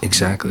gospel.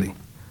 Exactly.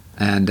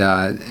 And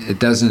it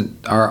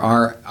doesn't,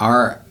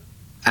 our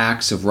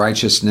acts of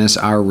righteousness,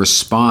 our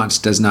response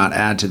does not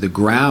add to the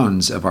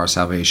grounds of our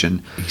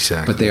salvation.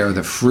 Exactly. But they are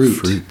the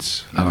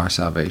fruits Yeah. of our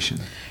salvation.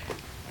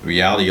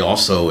 Reality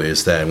also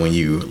is that when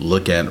you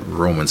look at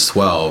Romans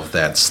 12,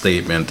 that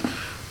statement,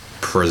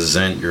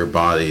 present your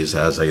bodies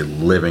as a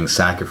living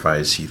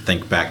sacrifice, you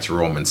think back to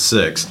Romans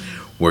 6,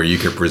 where you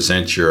could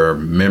present your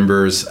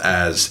members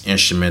as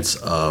instruments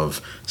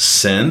of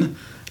sin,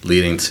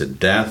 leading to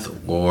death,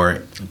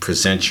 or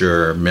present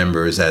your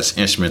members as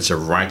instruments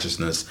of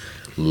righteousness,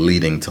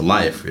 leading to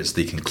life, is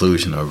the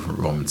conclusion of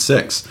Romans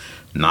 6.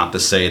 Not to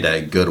say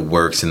that good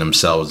works in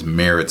themselves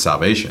merit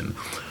salvation,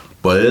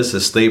 but it is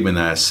a statement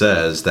that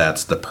says that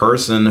the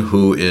person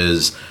who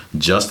is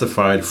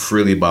justified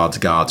freely by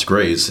God's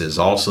grace is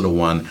also the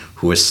one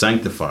who is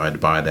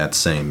sanctified by that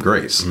same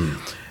grace.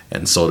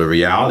 And so the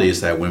reality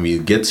is that when we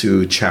get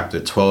to chapter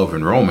 12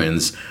 in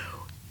Romans,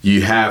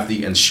 you have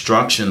the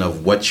instruction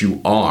of what you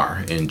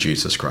are in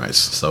Jesus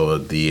Christ, so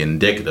the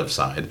indicative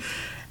side.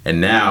 And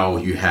now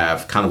you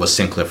have kind of what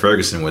Sinclair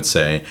Ferguson would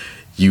say,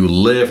 you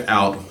live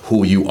out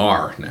who you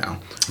are now.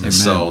 Amen.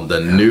 So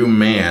the new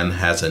man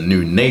has a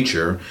new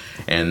nature,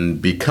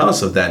 and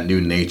because of that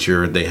new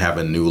nature, they have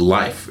a new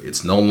life.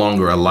 It's no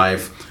longer a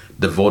life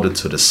devoted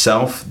to the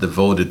self,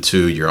 devoted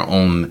to your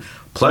own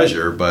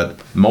pleasure, but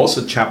most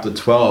of chapter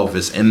 12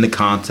 is in the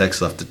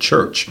context of the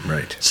church.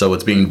 Right. So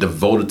it's being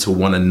devoted to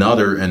one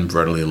another in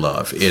brotherly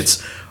love.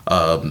 It's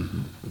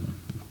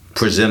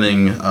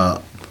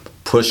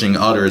pushing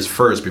others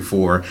first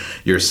before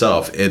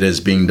yourself. It is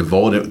being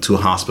devoted to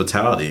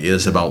hospitality. It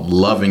is about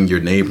loving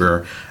your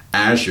neighbor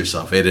as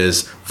yourself. It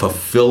is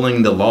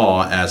fulfilling the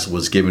law as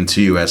was given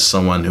to you as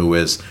someone who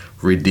is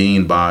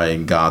redeemed by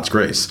God's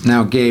grace.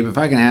 Now, Gabe, if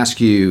I can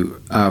ask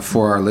you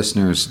for our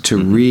listeners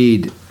to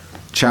read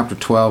chapter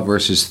 12,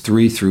 verses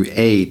 3 through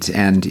 8,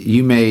 and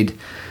you made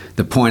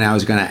the point I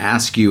was going to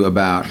ask you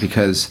about,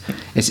 because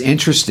it's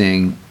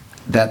interesting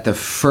that the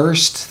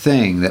first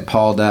thing that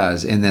Paul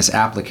does in this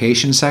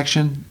application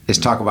section is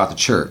talk about the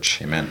church.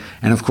 Amen.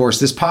 And of course,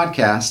 this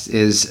podcast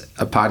is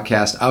a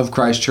podcast of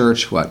Christ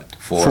Church, what?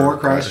 For Christ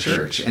Christ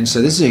Church. Church. And so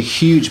this is a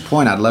huge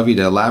point I'd love you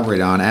to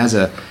elaborate on as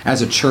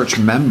a church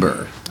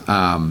member.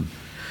 Yeah,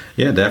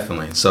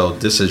 definitely. So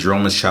this is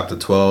Romans chapter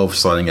 12,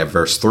 starting at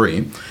verse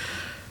 3.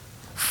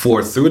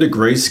 For through the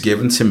grace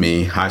given to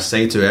me, I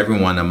say to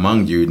everyone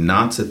among you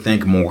not to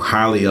think more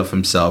highly of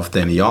himself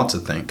than he ought to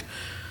think,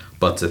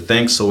 but to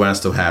think so as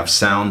to have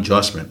sound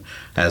judgment,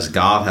 as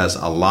God has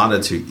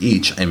allotted to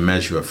each a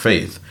measure of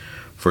faith.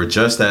 For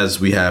just as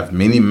we have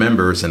many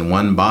members in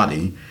one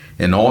body,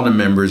 and all the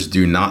members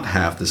do not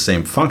have the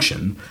same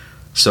function,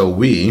 so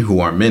we,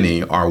 who are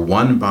many, are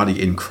one body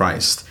in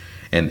Christ,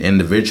 and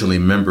individually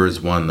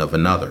members one of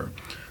another.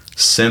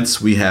 Since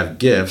we have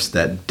gifts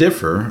that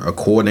differ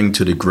according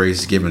to the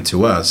grace given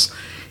to us,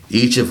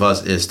 each of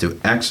us is to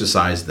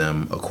exercise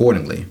them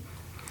accordingly.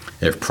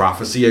 If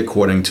prophecy,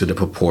 according to the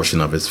proportion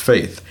of his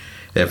faith.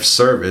 If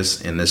service,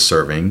 in his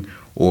serving.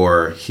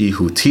 Or he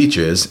who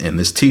teaches, in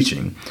his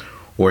teaching.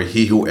 Or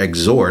he who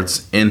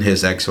exhorts, in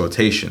his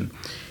exhortation.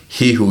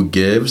 He who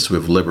gives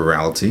with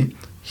liberality.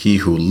 He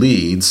who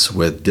leads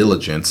with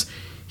diligence.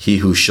 He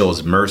who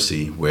shows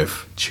mercy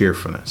with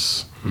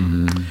cheerfulness.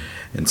 Mm-hmm.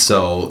 And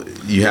so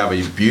you have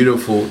a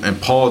beautiful,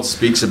 and Paul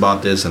speaks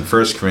about this in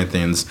 1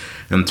 Corinthians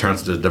in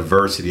terms of the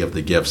diversity of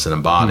the gifts in the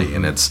body. Mm-hmm.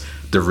 And it's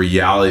the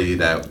reality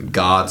that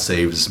God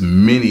saves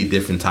many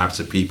different types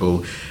of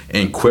people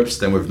and equips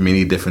them with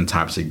many different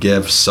types of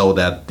gifts so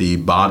that the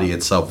body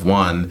itself,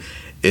 one,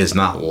 is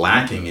not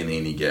lacking in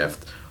any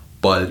gift.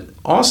 But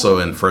also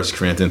in 1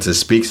 Corinthians, it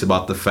speaks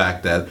about the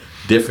fact that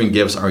different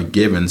gifts are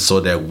given so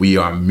that we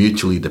are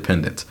mutually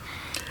dependent.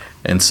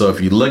 And so if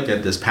you look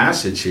at this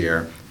passage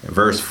here,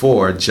 verse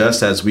 4,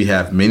 just as we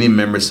have many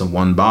members of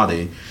one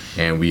body,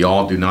 and we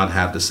all do not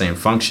have the same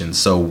function,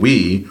 so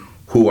we,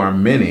 who are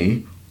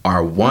many,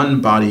 are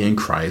one body in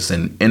Christ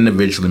and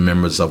individually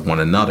members of one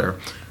another.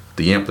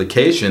 The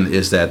implication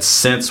is that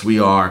since we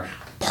are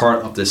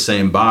part of the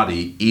same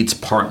body,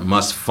 each part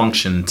must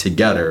function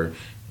together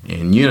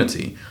in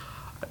unity.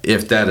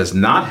 If that is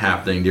not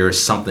happening, there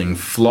is something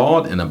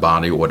flawed in the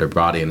body, or the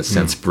body in a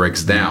sense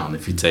breaks down,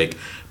 if you take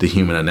the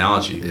human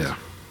analogy. Yeah.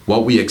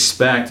 What we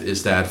expect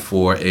is that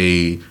for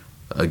a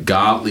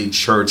godly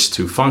church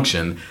to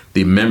function,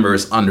 the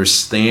members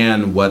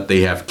understand what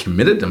they have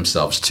committed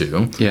themselves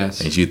to.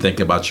 Yes. As you think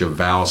about your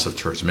vows of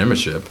church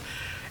membership,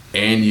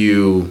 and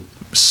you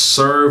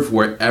serve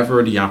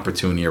wherever the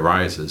opportunity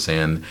arises.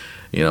 And,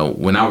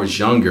 when I was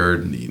younger,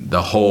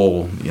 the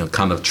whole,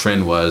 kind of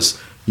trend was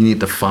you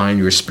need to find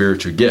your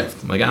spiritual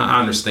gift. Like,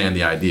 I understand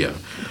the idea.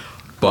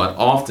 But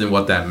often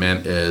what that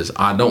meant is,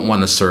 I don't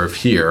want to serve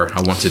here.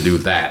 I want to do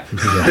that.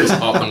 It's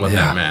often what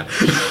that meant.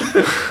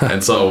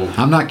 And so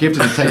I'm not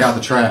gifted to take out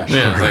the trash.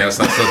 yeah, that's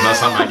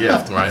not my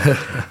gift,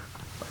 right?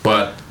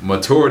 But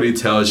maturity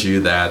tells you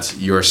that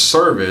your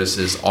service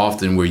is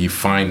often where you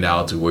find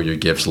out where your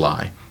gifts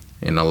lie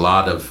in a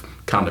lot of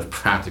kind of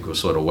practical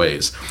sort of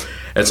ways.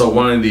 And so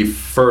one of the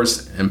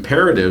first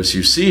imperatives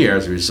you see here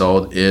as a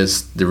result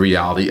is the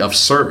reality of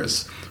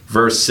service.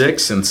 Verse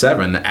 6 and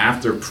 7,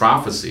 after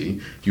prophecy,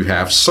 you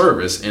have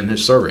service in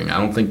his serving. I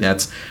don't think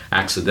that's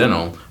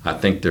accidental. I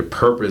think the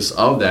purpose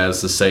of that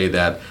is to say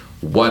that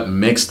what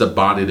makes the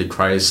body of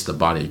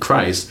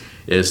Christ,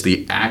 is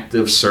the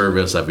active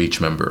service of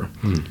each member.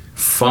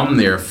 From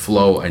there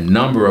flow a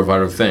number of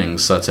other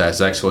things, such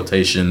as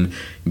exhortation,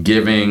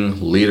 giving,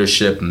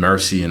 leadership,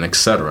 mercy, and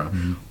etc.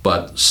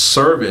 But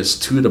service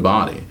to the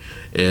body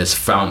is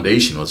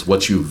foundational. It's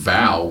what you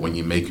vow when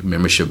you make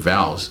membership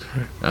vows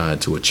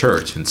to a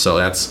church. And so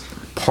that's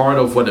part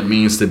of what it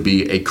means to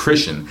be a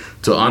Christian,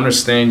 to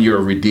understand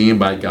you're redeemed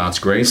by God's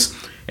grace,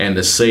 and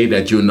to say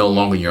that you're no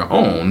longer your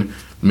own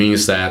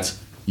means that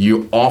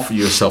you offer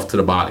yourself to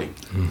the body.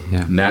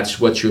 Yeah. And that's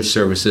what your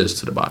service is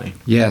to the body.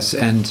 Yes,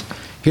 and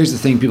here's the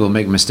thing people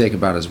make a mistake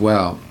about as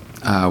well,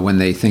 when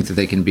they think that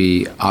they can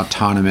be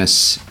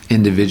autonomous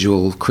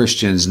individual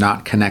Christians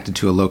not connected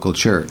to a local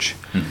church.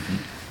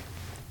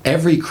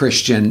 Every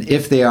Christian,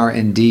 if they are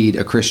indeed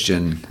a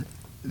Christian,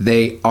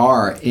 they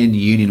are in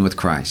union with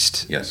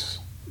Christ. Yes.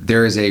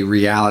 There is a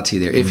reality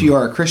there. If you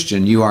are a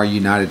Christian, you are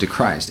united to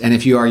Christ. And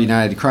if you are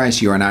united to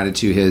Christ, you are united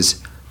to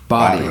his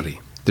body.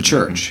 The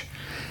church.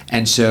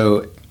 And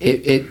so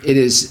it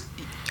is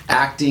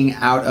acting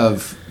out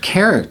of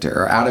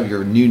character, or out of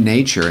your new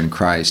nature in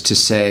Christ, to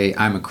say,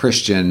 I'm a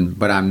Christian,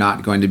 but I'm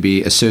not going to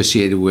be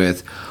associated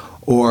with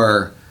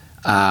or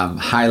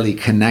highly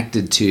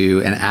connected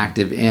to and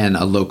active in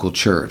a local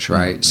church,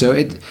 right? So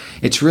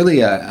it's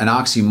really an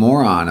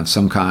oxymoron of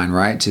some kind,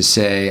 right? To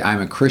say,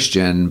 I'm a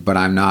Christian, but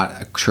I'm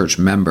not a church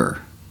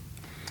member.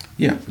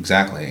 Yeah,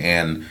 exactly.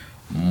 And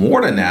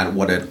more than that,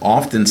 what it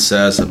often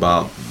says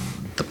about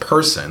the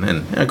person,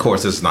 and of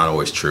course it's not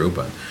always true,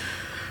 but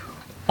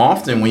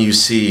often when you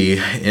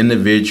see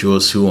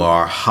individuals who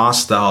are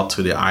hostile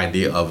to the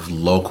idea of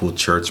local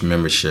church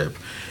membership,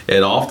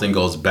 it often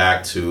goes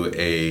back to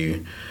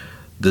a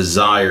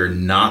desire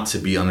not to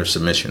be under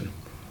submission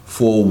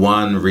for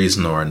one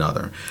reason or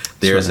another.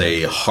 There's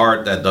a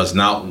heart that does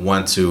not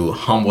want to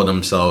humble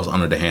themselves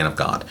under the hand of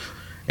God.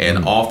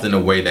 And often the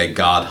way that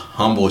God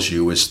humbles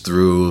you is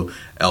through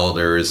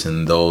elders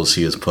and those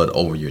he has put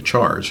over your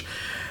charge.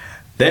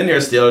 Then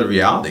there's the other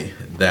reality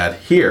that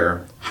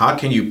here, how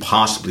can you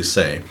possibly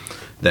say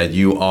that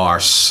you are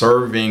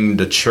serving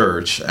the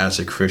church as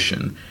a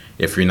Christian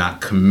if you're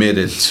not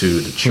committed to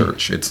the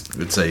church?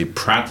 It's a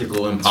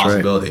practical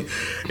impossibility.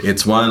 Right.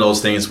 It's one of those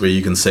things where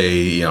you can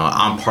say,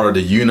 I'm part of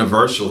the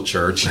universal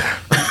church,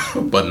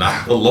 but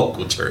not the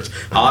local church.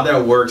 How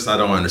that works, I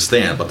don't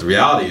understand. But the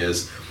reality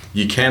is,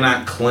 you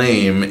cannot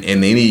claim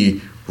in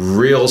any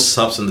real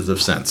substantive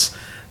sense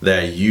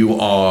that you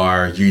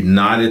are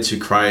united to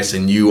Christ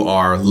and you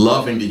are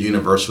loving the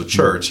universal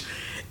church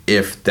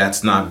if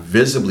that's not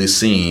visibly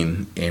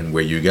seen in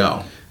where you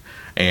go.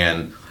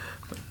 And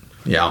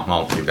yeah,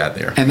 I'll leave that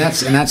there. And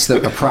that's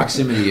a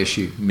proximity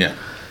issue. Yeah.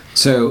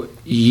 So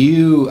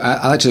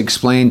I like to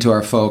explain to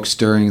our folks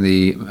during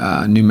the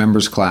new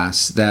members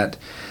class that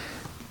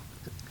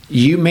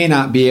you may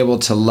not be able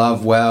to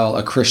love well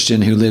a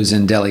Christian who lives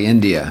in Delhi,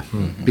 India,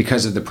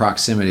 because of the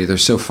proximity. They're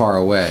so far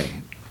away.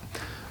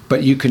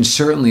 But you can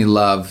certainly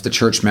love the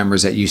church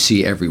members that you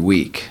see every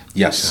week.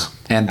 Yes.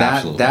 And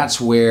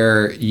that's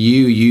where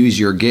you use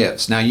your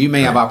gifts. Now, you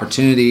may have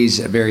opportunities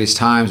at various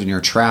times when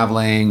you're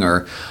traveling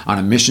or on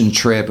a mission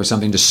trip or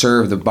something to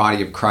serve the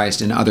body of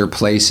Christ in other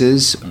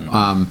places,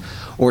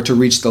 or to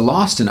reach the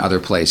lost in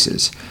other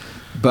places.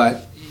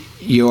 But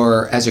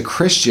as a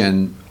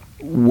Christian,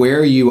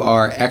 where you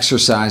are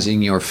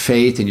exercising your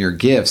faith and your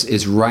gifts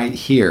is right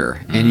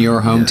here in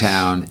your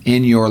hometown,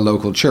 in your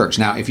local church.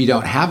 Now, if you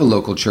don't have a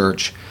local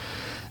church,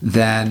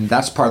 then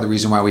that's part of the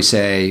reason why we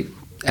say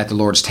at the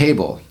Lord's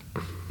table,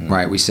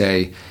 right? We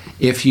say,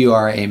 if you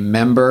are a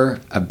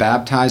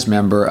baptized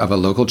member of a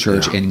local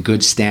church in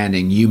good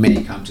standing, you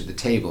may come to the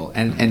table.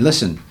 And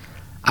listen,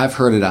 I've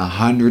heard it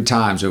 100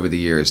 times over the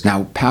years.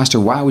 Now, Pastor,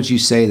 why would you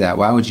say that?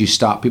 Why would you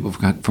stop people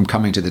from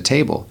coming to the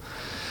table?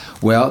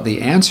 Well, the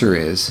answer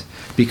is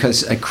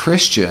because a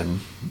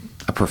Christian,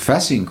 a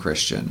professing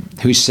Christian,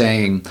 who's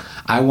saying,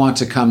 I want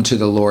to come to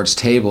the Lord's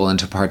table and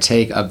to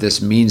partake of this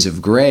means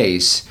of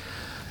grace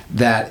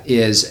that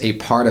is a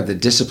part of the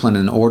discipline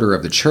and order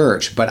of the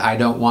church, but I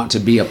don't want to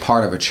be a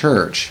part of a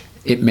church,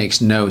 it makes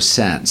no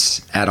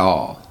sense at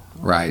all,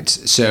 right?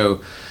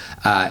 So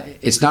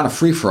it's not a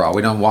free-for-all.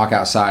 We don't walk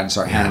outside and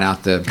start handing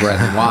out the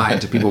bread and wine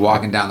to people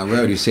walking down the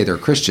road who say they're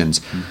Christians.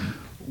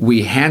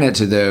 We hand it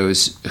to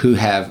those who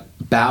have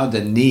bowed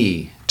the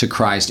knee to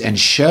Christ and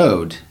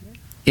showed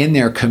in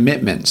their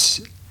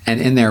commitments and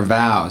in their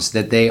vows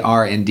that they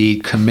are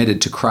indeed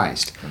committed to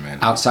Christ. Amen.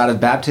 Outside of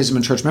baptism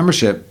and church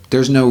membership,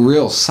 there's no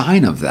real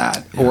sign of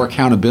that or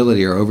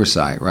accountability or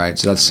oversight, right?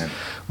 So that's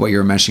what you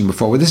were mentioning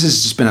before. Well, this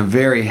has just been a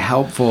very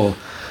helpful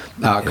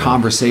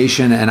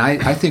conversation, and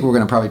I think we're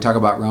going to probably talk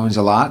about Romans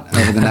a lot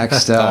over the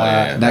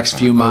next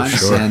few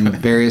months and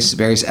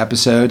various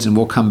episodes, and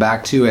we'll come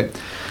back to it.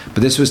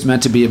 But this was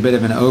meant to be a bit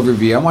of an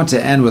overview. I want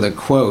to end with a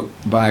quote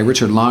by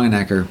Richard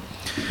Longenecker,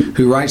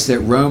 who writes that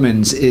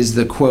Romans is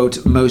the,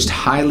 quote, most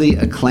highly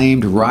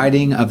acclaimed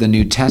writing of the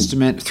New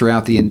Testament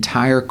throughout the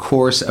entire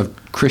course of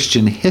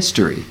Christian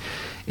history.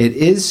 It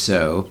is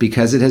so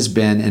because it has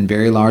been, in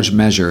very large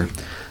measure,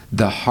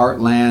 the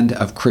heartland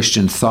of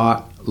Christian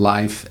thought,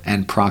 life,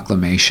 and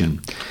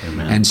proclamation.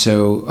 Amen. And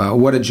so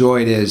what a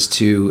joy it is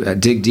to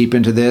dig deep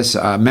into this.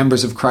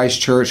 Members of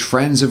Christ Church,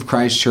 friends of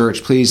Christ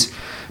Church, please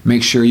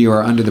make sure you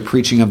are under the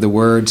preaching of the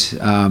Word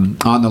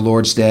on the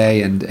Lord's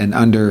Day and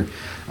under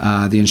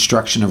the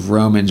instruction of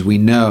Romans. We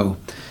know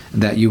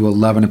that you will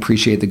love and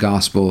appreciate the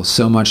gospel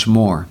so much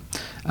more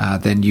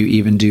than you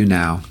even do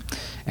now.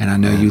 And I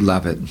know you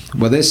love it.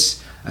 Well,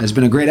 this has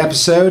been a great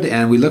episode,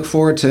 and we look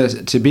forward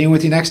to being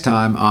with you next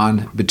time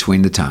on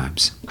Between the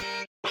Times.